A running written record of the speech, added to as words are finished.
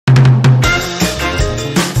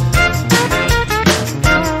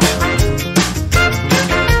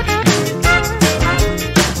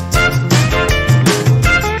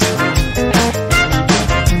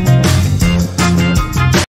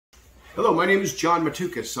name is John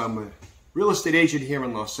Matukas. I'm a real estate agent here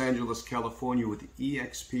in Los Angeles, California with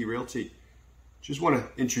eXp Realty. Just want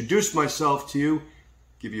to introduce myself to you,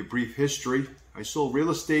 give you a brief history. I sold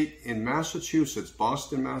real estate in Massachusetts,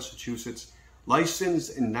 Boston, Massachusetts,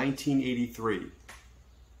 licensed in 1983.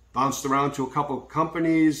 Bounced around to a couple of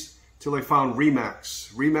companies till I found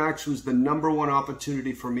RE/MAX. RE/MAX was the #1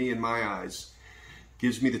 opportunity for me in my eyes.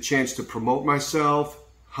 Gives me the chance to promote myself,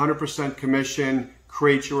 100% commission,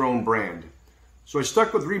 create your own brand. So I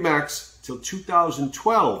stuck with RE/MAX till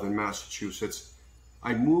 2012 in Massachusetts.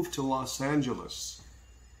 I moved to Los Angeles.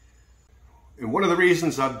 And one of the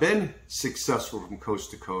reasons I've been successful from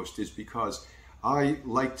coast to coast is because I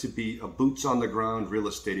like to be a boots on the ground real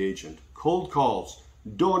estate agent. Cold calls,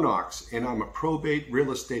 door knocks, and I'm a probate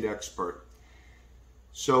real estate expert.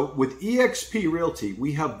 So with eXp Realty,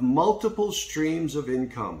 we have multiple streams of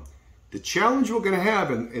income. The challenge we're going to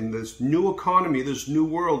have in this new economy, this new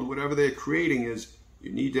world, whatever they're creating, is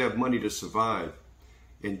you need to have money to survive.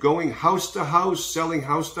 And going house to house, selling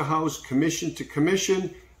house to house, commission to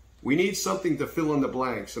commission, we need something to fill in the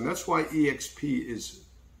blanks. And that's why eXp is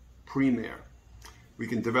premier. We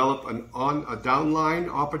can develop a downline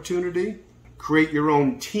opportunity, create your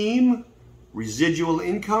own team, residual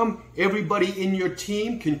income. Everybody in your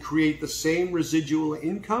team can create the same residual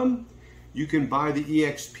income. You can buy the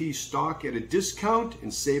eXp stock at a discount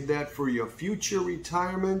and save that for your future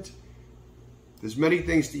retirement. There's many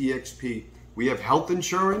things to eXp. We have health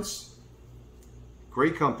insurance.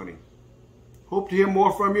 Great company. Hope to hear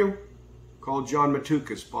more from you. Call John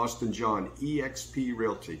Matukas, Boston John, eXp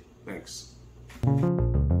Realty. Thanks.